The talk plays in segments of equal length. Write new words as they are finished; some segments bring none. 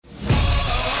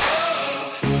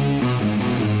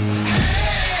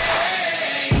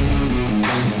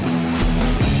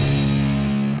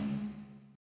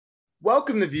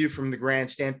Welcome to View from the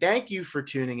Grandstand. Thank you for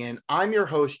tuning in. I'm your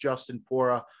host, Justin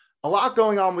Pora. A lot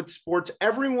going on with sports.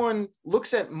 Everyone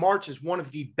looks at March as one of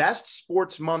the best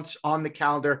sports months on the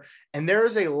calendar, and there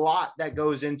is a lot that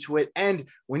goes into it. And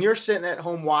when you're sitting at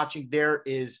home watching, there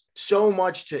is so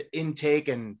much to intake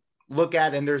and look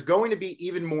at, and there's going to be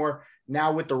even more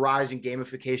now with the rise in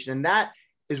gamification. And that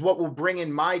is what will bring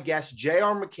in my guest,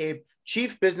 J.R. McCabe,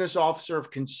 Chief Business Officer of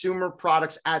Consumer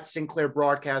Products at Sinclair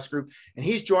Broadcast Group. And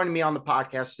he's joining me on the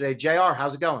podcast today. JR,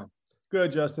 how's it going?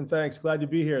 Good, Justin. Thanks. Glad to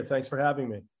be here. Thanks for having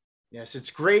me. Yes,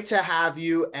 it's great to have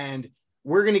you. And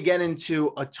we're going to get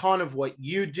into a ton of what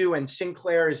you do and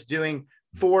Sinclair is doing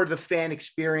for the fan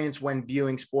experience when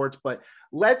viewing sports. But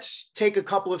let's take a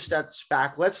couple of steps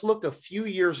back. Let's look a few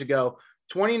years ago,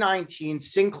 2019,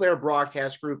 Sinclair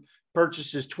Broadcast Group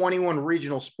purchases 21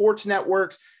 regional sports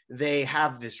networks. They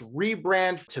have this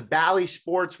rebrand to Bally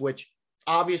Sports, which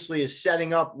obviously is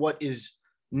setting up what is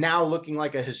now looking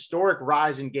like a historic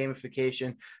rise in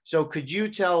gamification. So could you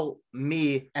tell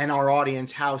me and our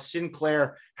audience how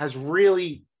Sinclair has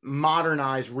really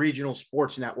modernized regional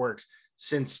sports networks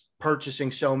since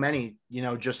purchasing so many,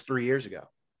 just 3 years ago?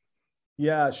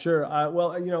 Yeah, sure.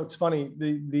 Well, it's funny.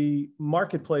 The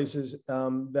marketplaces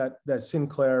that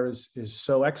Sinclair is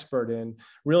so expert in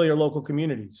really are local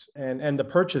communities, and the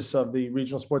purchase of the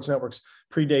regional sports networks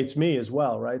predates me as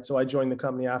well, right? So I joined the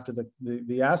company after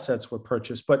the assets were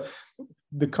purchased, but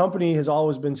the company has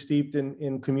always been steeped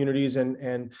in communities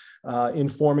and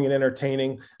informing and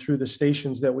entertaining through the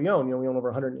stations that we own. We own over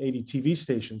 180 TV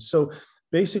stations. So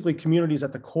basically communities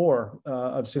at the core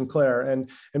of Sinclair. And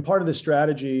part of the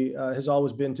strategy has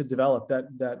always been to develop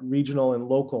that regional and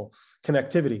local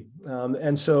connectivity.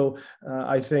 And so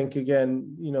I think,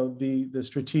 again, the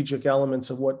strategic elements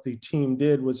of what the team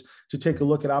did was to take a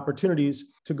look at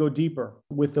opportunities to go deeper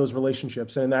with those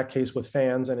relationships. And in that case, with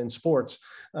fans and in sports.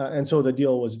 And so the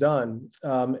deal was done.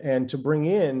 And to bring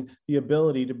in the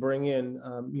ability to bring in,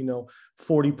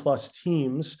 40 plus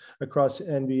teams across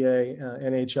NBA,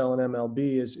 NHL, and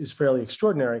MLB is fairly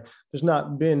extraordinary. There's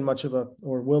not been much of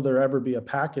or will there ever be a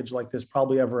package like this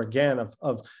probably ever again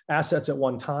of assets at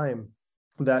one time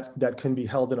that can be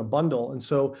held in a bundle. And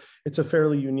so it's a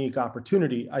fairly unique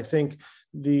opportunity. I think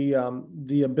the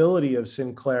ability of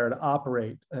Sinclair to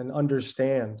operate and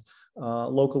understand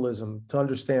localism, to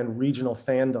understand regional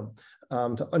fandom,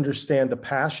 to understand the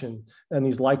passion and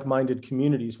these like-minded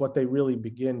communities, what they really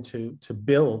begin to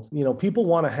build. People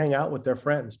want to hang out with their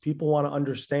friends. People want to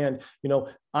understand,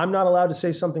 I'm not allowed to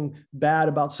say something bad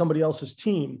about somebody else's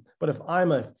team, but if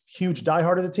I'm a huge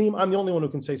diehard of the team, I'm the only one who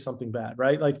can say something bad,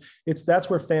 right? That's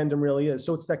where fandom really is.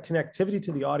 So it's that connectivity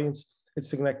to the audience. It's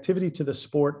the connectivity to the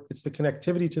sport. It's the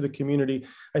connectivity to the community,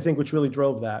 I think, which really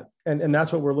drove that. And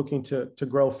that's what we're looking to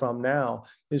grow from now,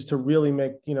 is to really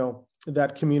make,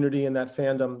 that community and that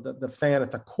fandom, the fan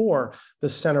at the core, the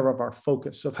center of our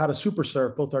focus of how to super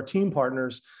serve both our team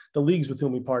partners, the leagues with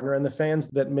whom we partner, and the fans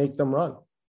that make them run.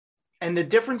 And the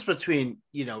difference between,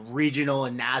 regional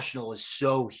and national is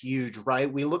so huge,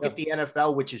 right? We look at the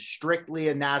NFL, which is strictly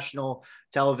a national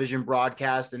television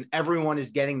broadcast, and everyone is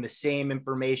getting the same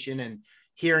information and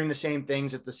hearing the same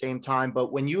things at the same time.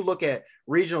 But when you look at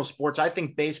regional sports, I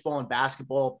think baseball and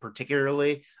basketball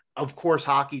particularly, of course,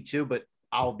 hockey too, but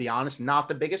I'll be honest, not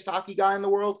the biggest hockey guy in the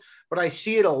world, but I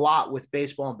see it a lot with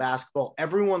baseball and basketball.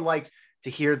 Everyone likes to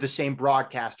hear the same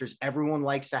broadcasters. Everyone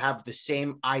likes to have the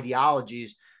same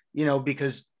ideologies,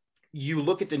 because you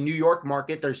look at the New York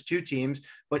market, there's two teams,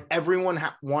 but everyone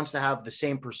wants to have the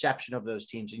same perception of those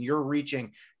teams, and you're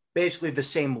reaching basically the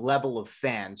same level of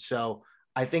fans. So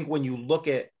I think when you look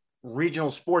at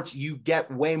regional sports, you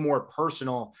get way more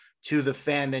personal to the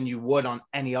fan than you would on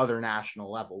any other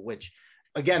national level, which,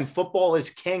 again, football is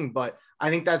king, but I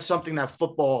think that's something that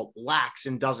football lacks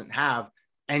and doesn't have.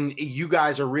 And you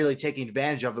guys are really taking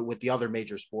advantage of it with the other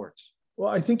major sports. Well,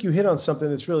 I think you hit on something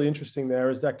that's really interesting there,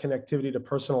 is that connectivity to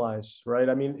personalize, right?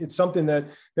 I mean, it's something that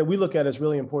we look at as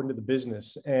really important to the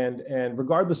business. And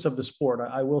regardless of the sport,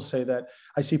 I will say that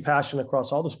I see passion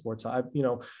across all the sports. I've,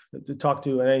 talked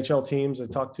to NHL teams. I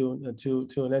talked to an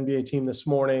NBA team this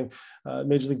morning,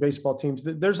 Major League Baseball teams.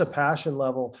 There's a passion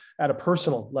level at a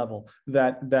personal level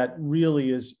that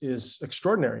really is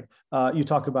extraordinary. You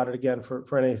talk about it again for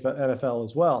NFL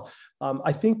as well.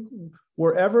 I think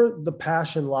wherever the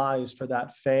passion lies for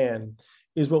that fan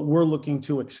is what we're looking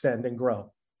to extend and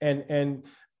grow. And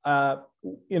on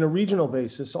a regional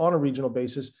basis,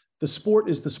 the sport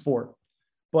is the sport.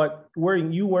 But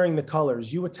wearing the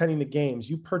colors, you attending the games,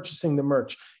 you purchasing the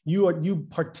merch, you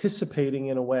participating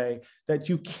in a way that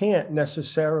you can't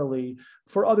necessarily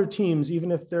for other teams, even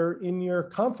if they're in your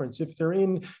conference, if they're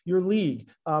in your league,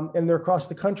 and they're across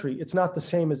the country. It's not the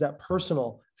same as that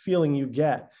personal feeling you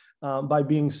get by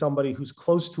being somebody who's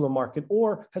close to a market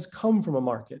or has come from a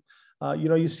market.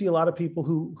 You see a lot of people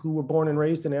who were born and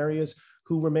raised in areas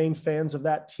who remain fans of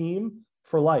that team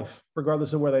for life,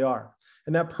 regardless of where they are.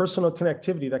 And that personal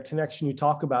connectivity, that connection you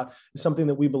talk about, is something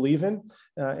that we believe in,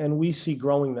 and we see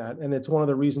growing that. And it's one of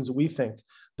the reasons we think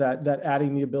that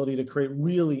adding the ability to create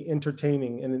really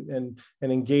entertaining and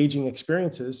engaging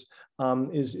experiences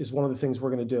is one of the things we're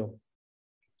going to do.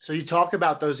 So you talk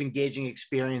about those engaging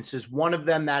experiences. One of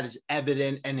them that is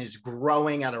evident and is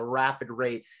growing at a rapid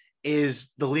rate is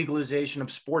the legalization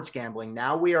of sports gambling.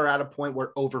 Now we are at a point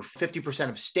where over 50%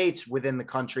 of states within the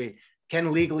country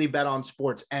can legally bet on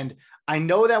sports. And I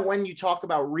know that when you talk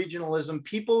about regionalism,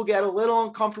 people get a little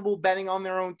uncomfortable betting on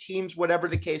their own teams, whatever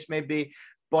the case may be.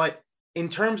 But in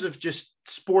terms of just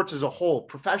sports as a whole,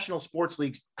 professional sports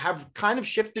leagues have kind of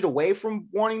shifted away from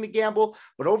wanting to gamble.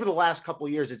 But over the last couple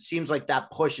of years, it seems like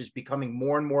that push is becoming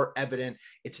more and more evident.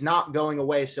 It's not going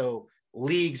away. So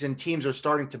leagues and teams are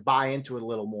starting to buy into it a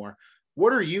little more.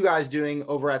 What are you guys doing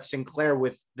over at Sinclair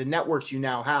with the networks you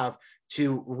now have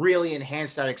to really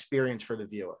enhance that experience for the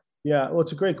viewer? Yeah, well,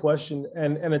 it's a great question,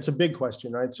 and it's a big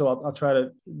question, right? So I'll try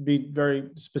to be very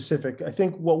specific. I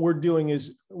think what we're doing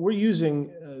is we're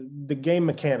using the game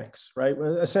mechanics, right?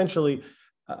 Essentially,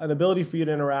 an ability for you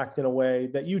to interact in a way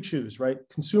that you choose, right?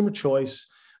 Consumer choice,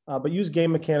 but use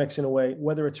game mechanics in a way,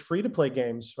 whether it's free to play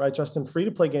games, right? Justin, free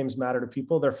to play games matter to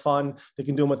people. They're fun. They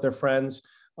can do them with their friends.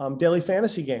 Daily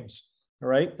fantasy games. All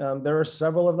right. There are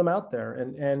several of them out there.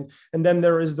 And then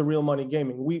there is the real money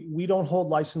gaming. We don't hold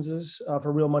licenses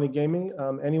for real money gaming.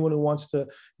 Anyone who wants to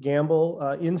gamble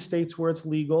in states where it's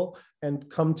legal and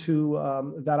come to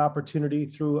that opportunity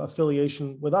through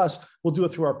affiliation with us, we'll do it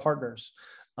through our partners.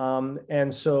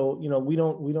 And so, we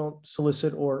don't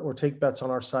solicit or take bets on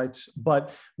our sites,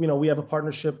 but, we have a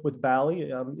partnership with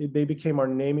Bally. They became our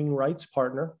naming rights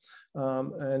partner. We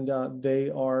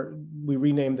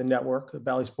renamed the network, the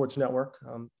Bally Sports Network,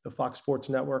 the Fox Sports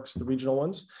Networks, the regional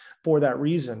ones, for that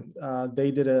reason.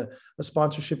 They did a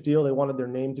sponsorship deal. They wanted their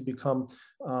name to become,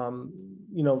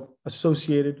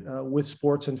 associated with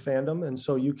sports and fandom. And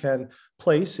so you can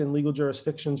place in legal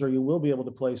jurisdictions, or you will be able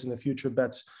to place in the future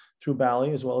bets through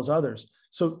Bally as well as others.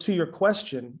 So to your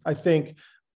question, I think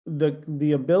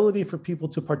the ability for people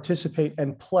to participate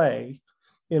and play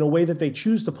in a way that they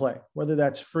choose to play, whether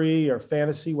that's free or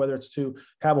fantasy, whether it's to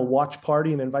have a watch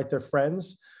party and invite their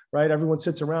friends, right? Everyone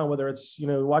sits around, whether it's,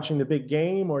 watching the big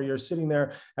game or you're sitting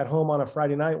there at home on a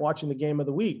Friday night watching the game of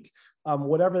the week,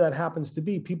 whatever that happens to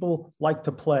be, people like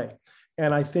to play.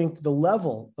 And I think the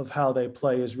level of how they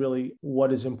play is really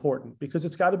what is important, because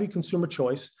it's got to be consumer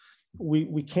choice.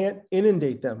 We can't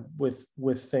inundate them with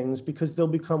things, because they'll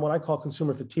become what I call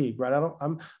consumer fatigue, right?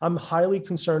 I'm highly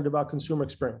concerned about consumer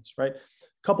experience, right?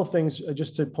 A couple things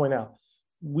just to point out.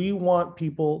 We want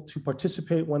people to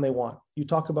participate when they want. You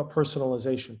talk about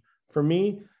personalization. For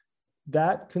me,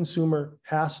 that consumer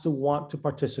has to want to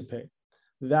participate.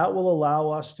 That will allow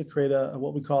us to create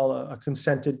what we call a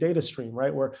consented data stream,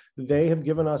 right? Where they have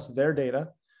given us their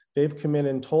data. They've come in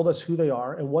and told us who they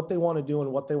are and what they want to do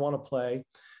and what they want to play.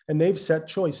 And they've set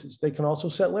choices. They can also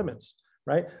set limits,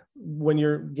 right? When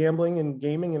you're gambling and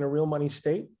gaming in a real money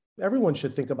state, everyone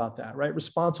should think about that, right?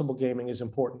 Responsible gaming is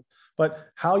important, but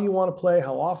how you want to play,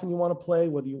 how often you want to play,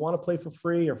 whether you want to play for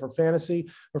free or for fantasy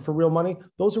or for real money,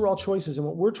 those are all choices. And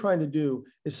what we're trying to do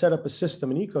is set up a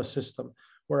system, an ecosystem,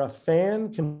 where a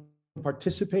fan can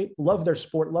participate, love their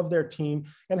sport, love their team,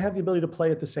 and have the ability to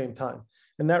play at the same time.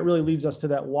 And that really leads us to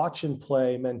that watch and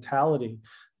play mentality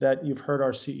that you've heard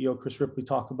our CEO, Chris Ripley,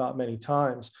 talk about many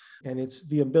times. And it's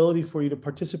the ability for you to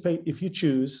participate if you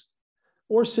choose,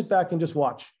 or sit back and just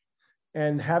watch.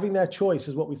 And having that choice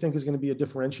is what we think is going to be a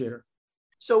differentiator.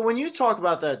 So when you talk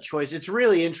about that choice, it's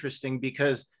really interesting,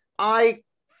 because I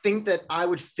think that I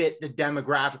would fit the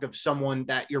demographic of someone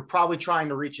that you're probably trying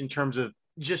to reach in terms of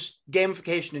just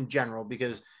gamification in general,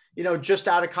 because, just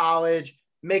out of college,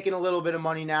 making a little bit of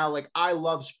money now, like, I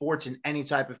love sports in any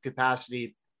type of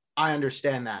capacity. I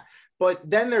understand that. But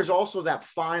then there's also that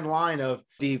fine line of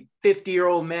the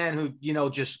 50-year-old man who,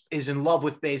 just is in love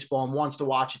with baseball and wants to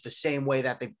watch it the same way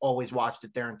that they've always watched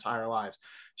it their entire lives.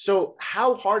 So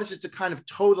how hard is it to kind of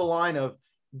toe the line of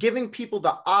giving people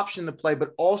the option to play,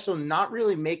 but also not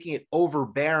really making it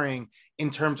overbearing in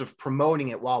terms of promoting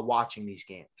it while watching these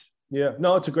games? Yeah,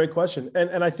 no, it's a great question.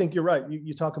 And I think you're right.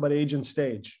 You talk about age and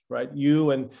stage, right?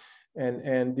 You and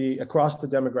and the across the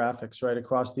demographics, right,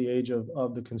 across the age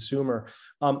of the consumer,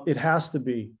 it has to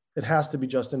be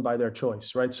Justin, by their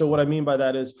choice, right? So what I mean by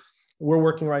that is we're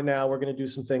working right now. We're going to do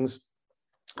some things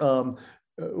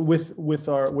with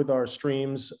our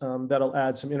streams that'll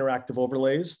add some interactive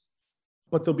overlays,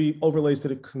 but there'll be overlays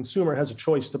that a consumer has a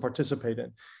choice to participate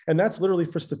in, and that's literally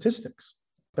for statistics.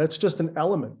 That's just an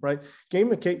element, right?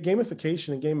 Gamification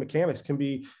and game mechanics can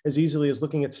be as easily as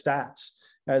looking at stats,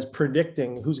 as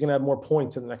predicting who's going to have more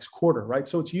points in the next quarter, right?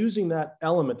 So it's using that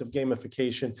element of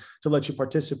gamification to let you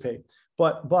participate.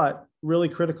 But really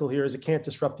critical here is it can't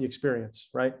disrupt the experience,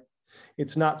 right?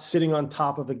 It's not sitting on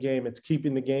top of a game. It's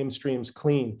keeping the game streams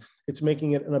clean. It's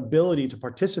making it an ability to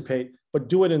participate, but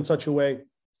do it in such a way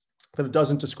that it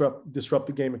doesn't disrupt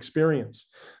the game experience.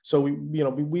 So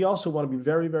we also want to be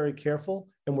very, very careful,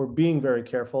 and we're being very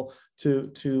careful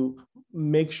to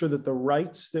make sure that the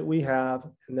rights that we have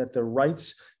and that the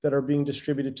rights that are being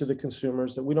distributed to the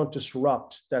consumers, that we don't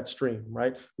disrupt that stream,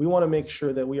 right? We want to make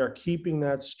sure that we are keeping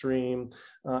that stream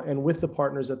and with the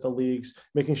partners at the leagues,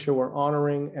 making sure we're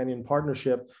honoring and in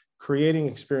partnership, creating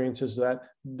experiences that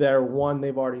they're one,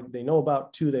 they know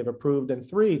about, two, they've approved, and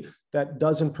three, that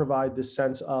doesn't provide this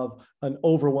sense of an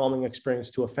overwhelming experience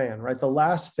to a fan, right? The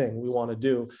last thing we want to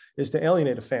do is to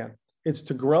alienate a fan. It's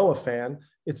to grow a fan.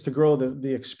 It's to grow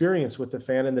the experience with the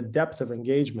fan and the depth of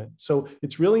engagement. So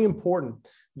it's really important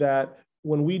that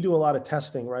when we do a lot of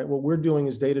testing, right, what we're doing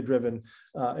is data-driven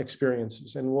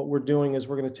experiences. And what we're doing is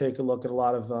we're going to take a look at a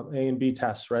lot of A and B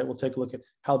tests, right? We'll take a look at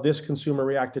how this consumer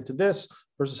reacted to this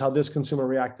versus how this consumer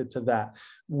reacted to that.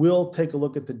 We'll take a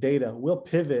look at the data. We'll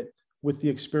pivot with the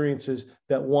experiences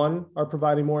that, one, are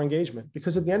providing more engagement.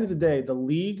 Because at the end of the day, the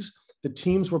leagues, the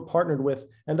teams we're partnered with,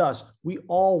 and us, we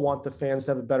all want the fans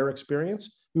to have a better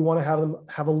experience. We want to have them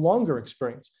have a longer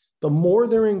experience. The more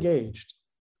they're engaged,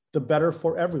 the better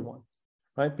for everyone,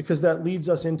 right? Because that leads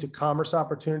us into commerce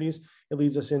opportunities. It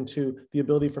leads us into the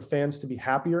ability for fans to be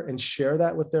happier and share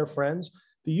that with their friends.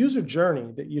 The user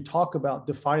journey that you talk about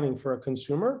defining for a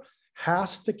consumer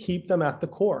has to keep them at the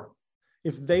core.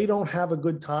 If they don't have a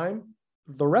good time,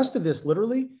 the rest of this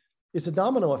literally is a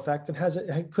domino effect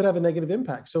and could have a negative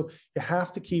impact. So you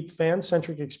have to keep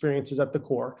fan-centric experiences at the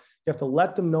core. You have to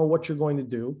let them know what you're going to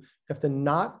do. You have to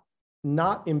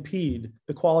not impede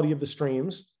the quality of the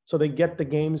streams so they get the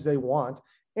games they want.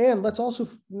 And let's also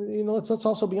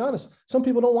be honest. Some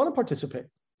people don't want to participate.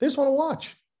 They just want to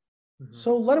watch. Mm-hmm.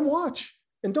 So let them watch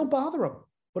and don't bother them.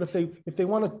 But if they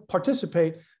want to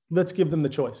participate, let's give them the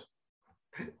choice.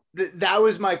 That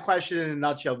was my question in a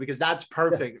nutshell, because that's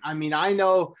perfect. Yeah. I mean, I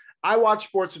know I watch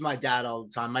sports with my dad all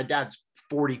the time. My dad's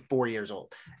 44 years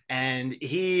old, and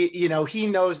he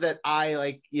knows that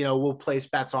I will place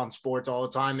bets on sports all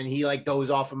the time. And he goes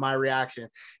off of my reaction.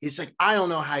 He's like, I don't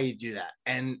know how you do that.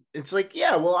 And it's like,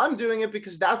 yeah, well, I'm doing it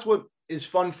because that's what is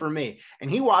fun for me. And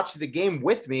he watched the game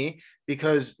with me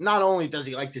because not only does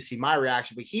he like to see my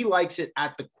reaction, but he likes it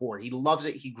at the core. He loves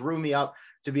it. He grew me up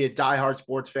to be a diehard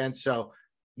sports fan. So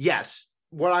yes,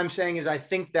 what I'm saying is I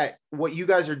think that what you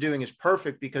guys are doing is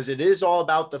perfect, because it is all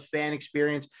about the fan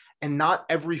experience, and not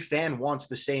every fan wants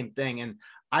the same thing. And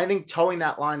I think towing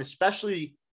that line,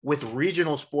 especially with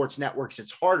regional sports networks,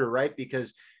 it's harder, right?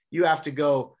 Because you have to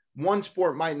go, one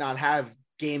sport might not have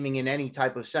gaming in any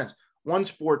type of sense. One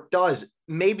sport does.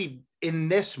 Maybe in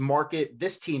this market,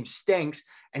 this team stinks,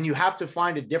 and you have to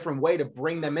find a different way to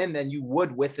bring them in than you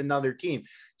would with another team.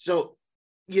 So,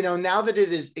 now that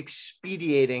it is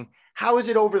expediting, how is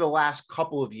it over the last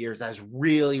couple of years that has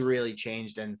really, really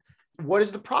changed? And what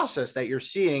is the process that you're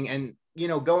seeing? And,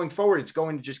 going forward, it's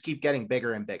going to just keep getting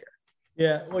bigger and bigger.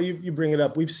 Yeah, well, you bring it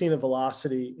up. We've seen a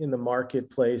velocity in the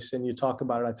marketplace, and you talk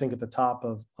about it, I think, at the top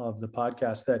of the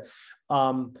podcast, that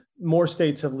more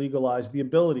states have legalized the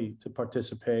ability to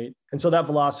participate. And so that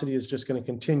velocity is just going to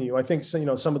continue. I think,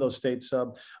 some of those states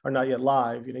are not yet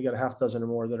live. You got a half dozen or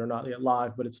more that are not yet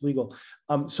live, but it's legal.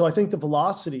 So I think the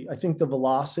velocity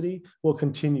will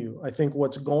continue. I think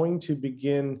what's going to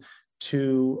begin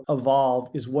to evolve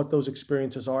is what those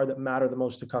experiences are that matter the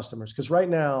most to customers. Because right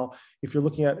now, if you're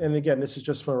looking at, and again, this is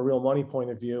just from a real money point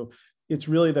of view, it's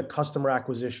really the customer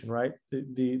acquisition, right?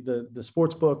 The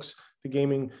sports books, the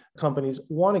gaming companies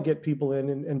want to get people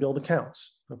in and build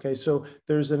accounts. Okay, so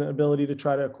there's an ability to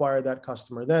try to acquire that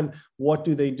customer. Then what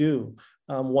do they do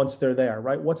once they're there,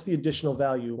 right? What's the additional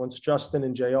value? Once Justin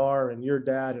and JR and your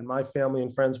dad and my family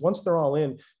and friends, once they're all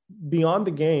in, beyond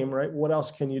the game, right? What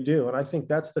else can you do? And I think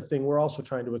that's the thing we're also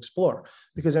trying to explore,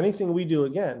 because anything we do,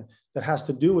 again, that has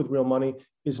to do with real money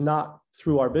is not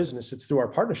through our business. It's through our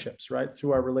partnerships, right?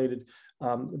 Through our related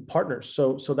partners.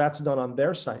 So that's done on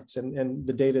their sites, and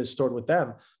the data is stored with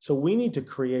them. So we need to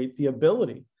create the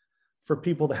ability for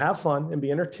people to have fun and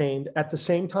be entertained, at the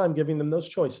same time giving them those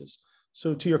choices.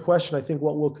 So to your question, I think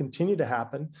what will continue to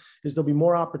happen is there'll be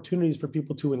more opportunities for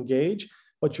people to engage,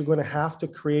 but you're going to have to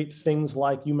create things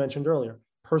like you mentioned earlier,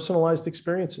 personalized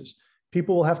experiences.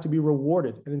 People will have to be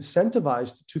rewarded and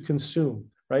incentivized to consume,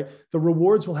 right? The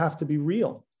rewards will have to be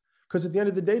real. Because at the end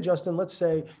of the day, Justin, let's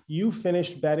say you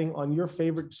finished betting on your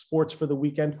favorite sports for the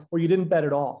weekend, or you didn't bet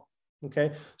at all,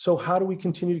 okay? So how do we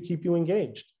continue to keep you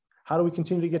engaged? How do we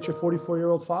continue to get your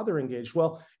 44-year-old father engaged?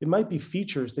 Well, it might be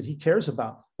features that he cares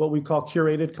about, what we call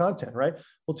curated content, right?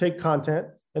 We'll take content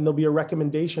and there'll be a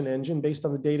recommendation engine based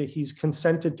on the data he's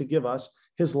consented to give us,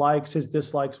 his likes, his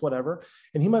dislikes, whatever.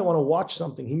 And he might want to watch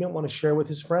something. He might want to share with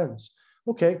his friends.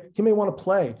 Okay, he may want to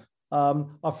play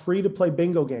a free-to-play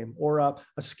bingo game or a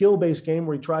skill-based game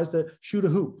where he tries to shoot a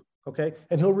hoop, okay?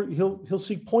 And he'll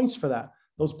seek points for that.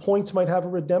 Those points might have a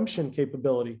redemption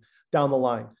capability down the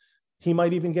line. He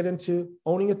might even get into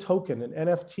owning a token, an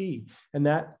NFT, and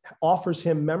that offers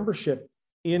him membership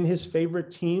in his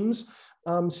favorite team's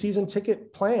season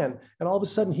ticket plan. And all of a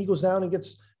sudden he goes down and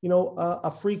gets,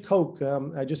 a free Coke.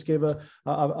 I just gave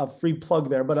a free plug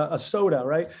there, but a soda,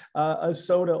 right? A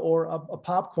soda or a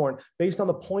popcorn based on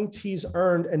the points he's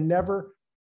earned and never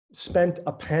spent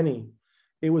a penny.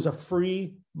 It was a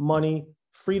free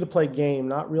to play game,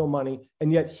 not real money.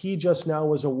 And yet he just now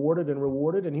was awarded and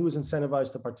rewarded, and he was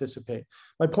incentivized to participate.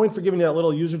 My point for giving you that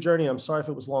little user journey, I'm sorry if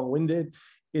it was long-winded,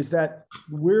 is that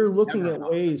we're looking at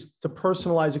ways to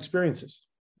personalize experiences.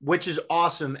 Which is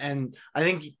awesome. And I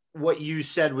think what you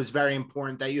said was very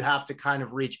important, that you have to kind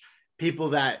of reach people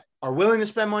that are willing to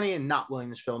spend money and not willing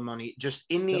to spend money. Just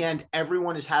in the end,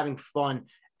 everyone is having fun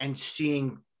and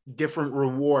seeing different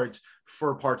rewards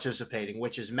for participating,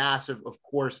 which is massive. Of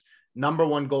course, number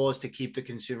one goal is to keep the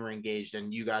consumer engaged,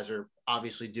 and you guys are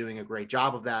obviously doing a great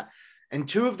job of that. And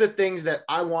two of the things that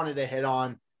I wanted to hit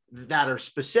on that are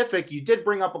specific, you did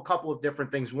bring up a couple of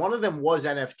different things. One of them was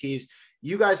NFTs.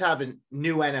 You guys have a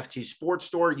new NFT sports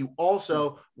store. You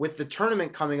also, with the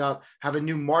tournament coming up, have a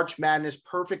new March Madness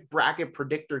perfect bracket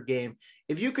predictor game.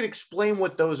 If you could explain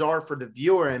what those are for the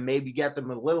viewer and maybe get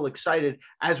them a little excited,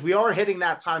 as we are hitting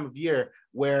that time of year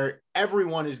where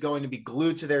everyone is going to be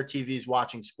glued to their TVs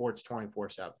watching sports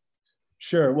 24/7.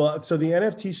 Sure. Well, so the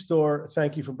NFT store,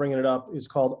 thank you for bringing it up, is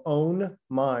called Own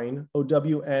Mine,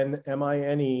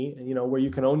 OWNMINE, where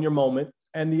you can own your moment.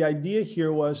 And the idea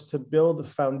here was to build the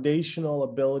foundational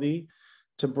ability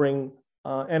to bring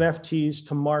NFTs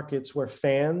to markets where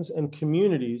fans and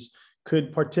communities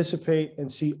could participate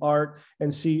and see art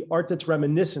that's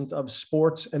reminiscent of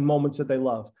sports and moments that they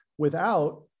love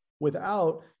without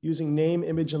using name,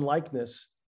 image, and likeness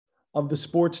of the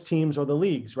sports teams or the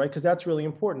leagues, right? Because that's really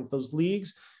important. Those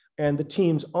leagues and the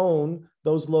teams own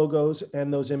those logos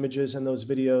and those images and those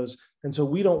videos. And so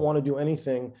we don't want to do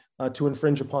anything to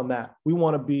infringe upon that. We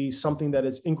want to be something that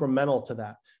is incremental to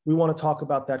that. We want to talk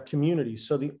about that community.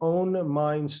 So the Own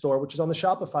Mine store, which is on the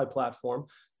Shopify platform,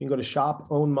 you can go to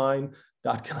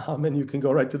shopownmine.com and you can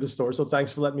go right to the store. So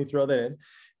thanks for letting me throw that in.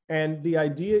 And the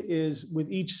idea is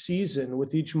with each season,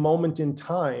 with each moment in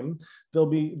time, there'll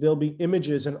be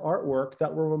images and artwork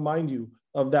that will remind you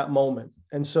of that moment.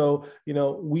 And so,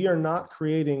 we are not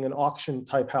creating an auction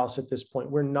type house at this point.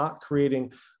 We're not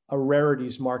creating a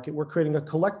rarities market. We're creating a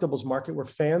collectibles market where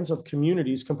fans of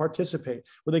communities can participate,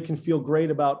 where they can feel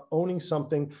great about owning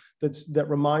something that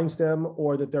reminds them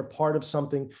or that they're part of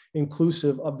something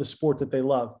inclusive of the sport that they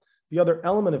love. The other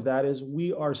element of that is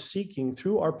we are seeking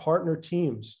through our partner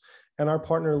teams and our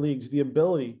partner leagues the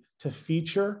ability to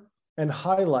feature and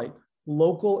highlight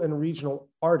local and regional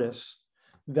artists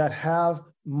that have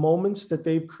moments that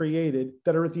they've created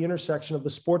that are at the intersection of the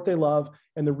sport they love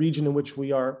and the region in which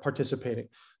we are participating.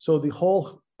 So the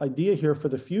whole idea here for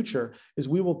the future is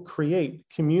we will create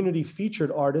community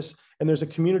featured artists, and there's a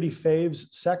community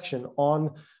faves section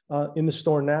in the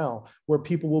store now where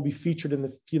people will be featured in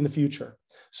the future.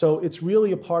 So it's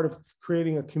really a part of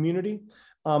creating a community.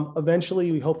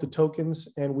 Eventually, we hope the tokens,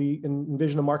 and we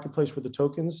envision a marketplace where the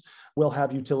tokens will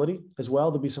have utility as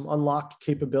well. There'll be some unlocked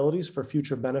capabilities for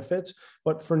future benefits.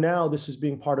 But for now, this is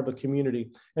being part of a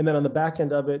community. And then on the back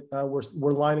end of it,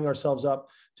 we're lining ourselves up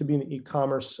to be an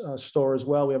e-commerce store as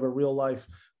well. We have a real life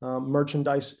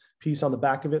merchandise piece on the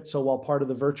back of it. So while part of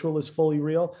the virtual is fully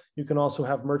real, you can also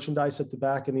have merchandise at the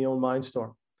back in the Own Mine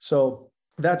store. So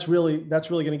that's really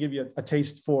going to give you a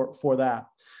taste for that.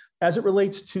 As it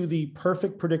relates to the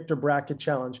Perfect Predictor Bracket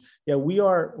Challenge, we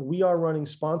are running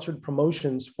sponsored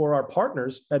promotions for our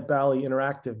partners at Bally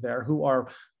Interactive there who are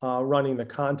running the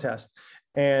contest.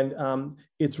 And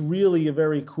it's really a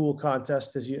very cool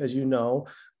contest, as you know.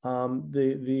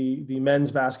 The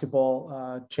men's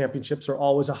basketball championships are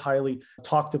always a highly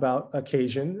talked about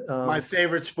occasion. My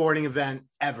favorite sporting event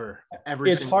ever.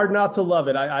 It's hard not to love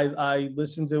it. I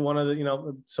listened to one of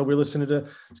the, so we're listening to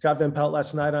Scott Van Pelt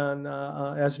last night on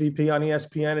SVP on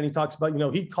ESPN, and he talks about,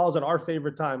 he calls it our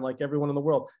favorite time, like everyone in the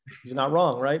world. He's not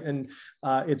wrong, right? And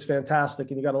it's fantastic.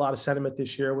 And you got a lot of sentiment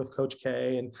this year with Coach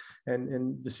K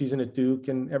and the season at Duke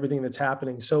and everything that's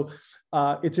happening. So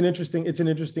it's an interesting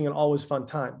and always fun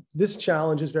time. This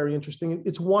challenge is very interesting.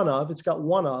 It's got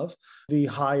one of the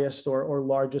highest or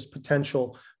largest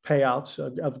potential payouts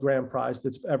of grand prize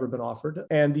that's ever been offered.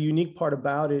 And the unique part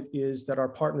about it is that our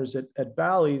partners at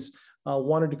Bally's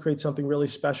wanted to create something really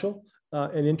special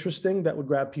and interesting that would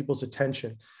grab people's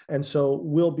attention. And so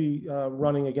we'll be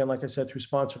running, again, like I said, through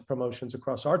sponsored promotions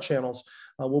across our channels.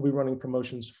 We'll be running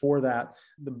promotions for that.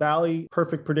 The Bally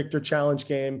Perfect Predictor Challenge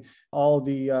game, all of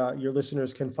your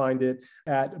listeners can find it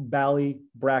at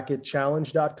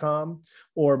ballybracketchallenge.com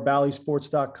or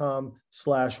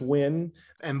ballysports.com/win.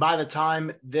 And by the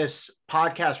time this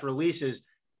podcast releases,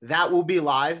 that will be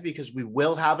live because we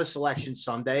will have a selection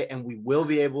Sunday and we will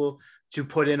be able to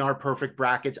put in our perfect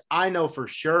brackets. I know for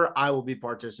sure I will be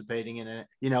participating in it.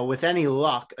 With any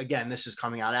luck, again, this is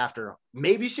coming out after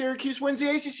maybe Syracuse wins the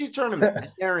ACC tournament.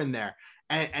 They're in there.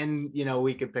 And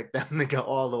we could pick them to go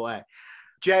all the way.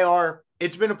 JR,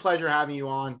 it's been a pleasure having you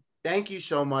on. Thank you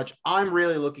so much. I'm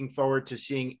really looking forward to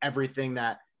seeing everything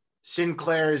that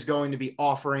Sinclair is going to be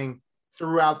offering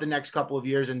throughout the next couple of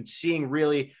years and seeing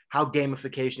really how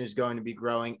gamification is going to be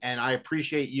growing. And I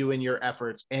appreciate you and your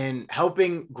efforts in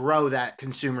helping grow that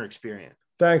consumer experience.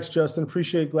 Thanks, Justin.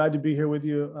 Glad to be here with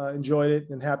you. Enjoyed it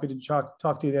and happy to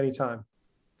talk to you at any time.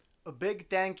 A big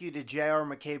thank you to JR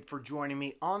McCabe for joining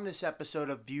me on this episode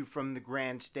of View from the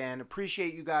Grandstand.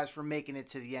 Appreciate you guys for making it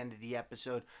to the end of the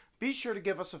episode. Be sure to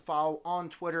give us a follow on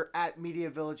Twitter at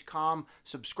MediaVillageCom.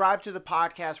 Subscribe to the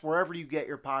podcast wherever you get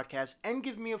your podcasts, and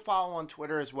give me a follow on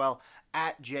Twitter as well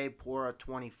at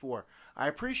JPora24. I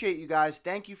appreciate you guys.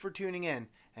 Thank you for tuning in,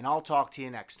 and I'll talk to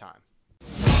you next time.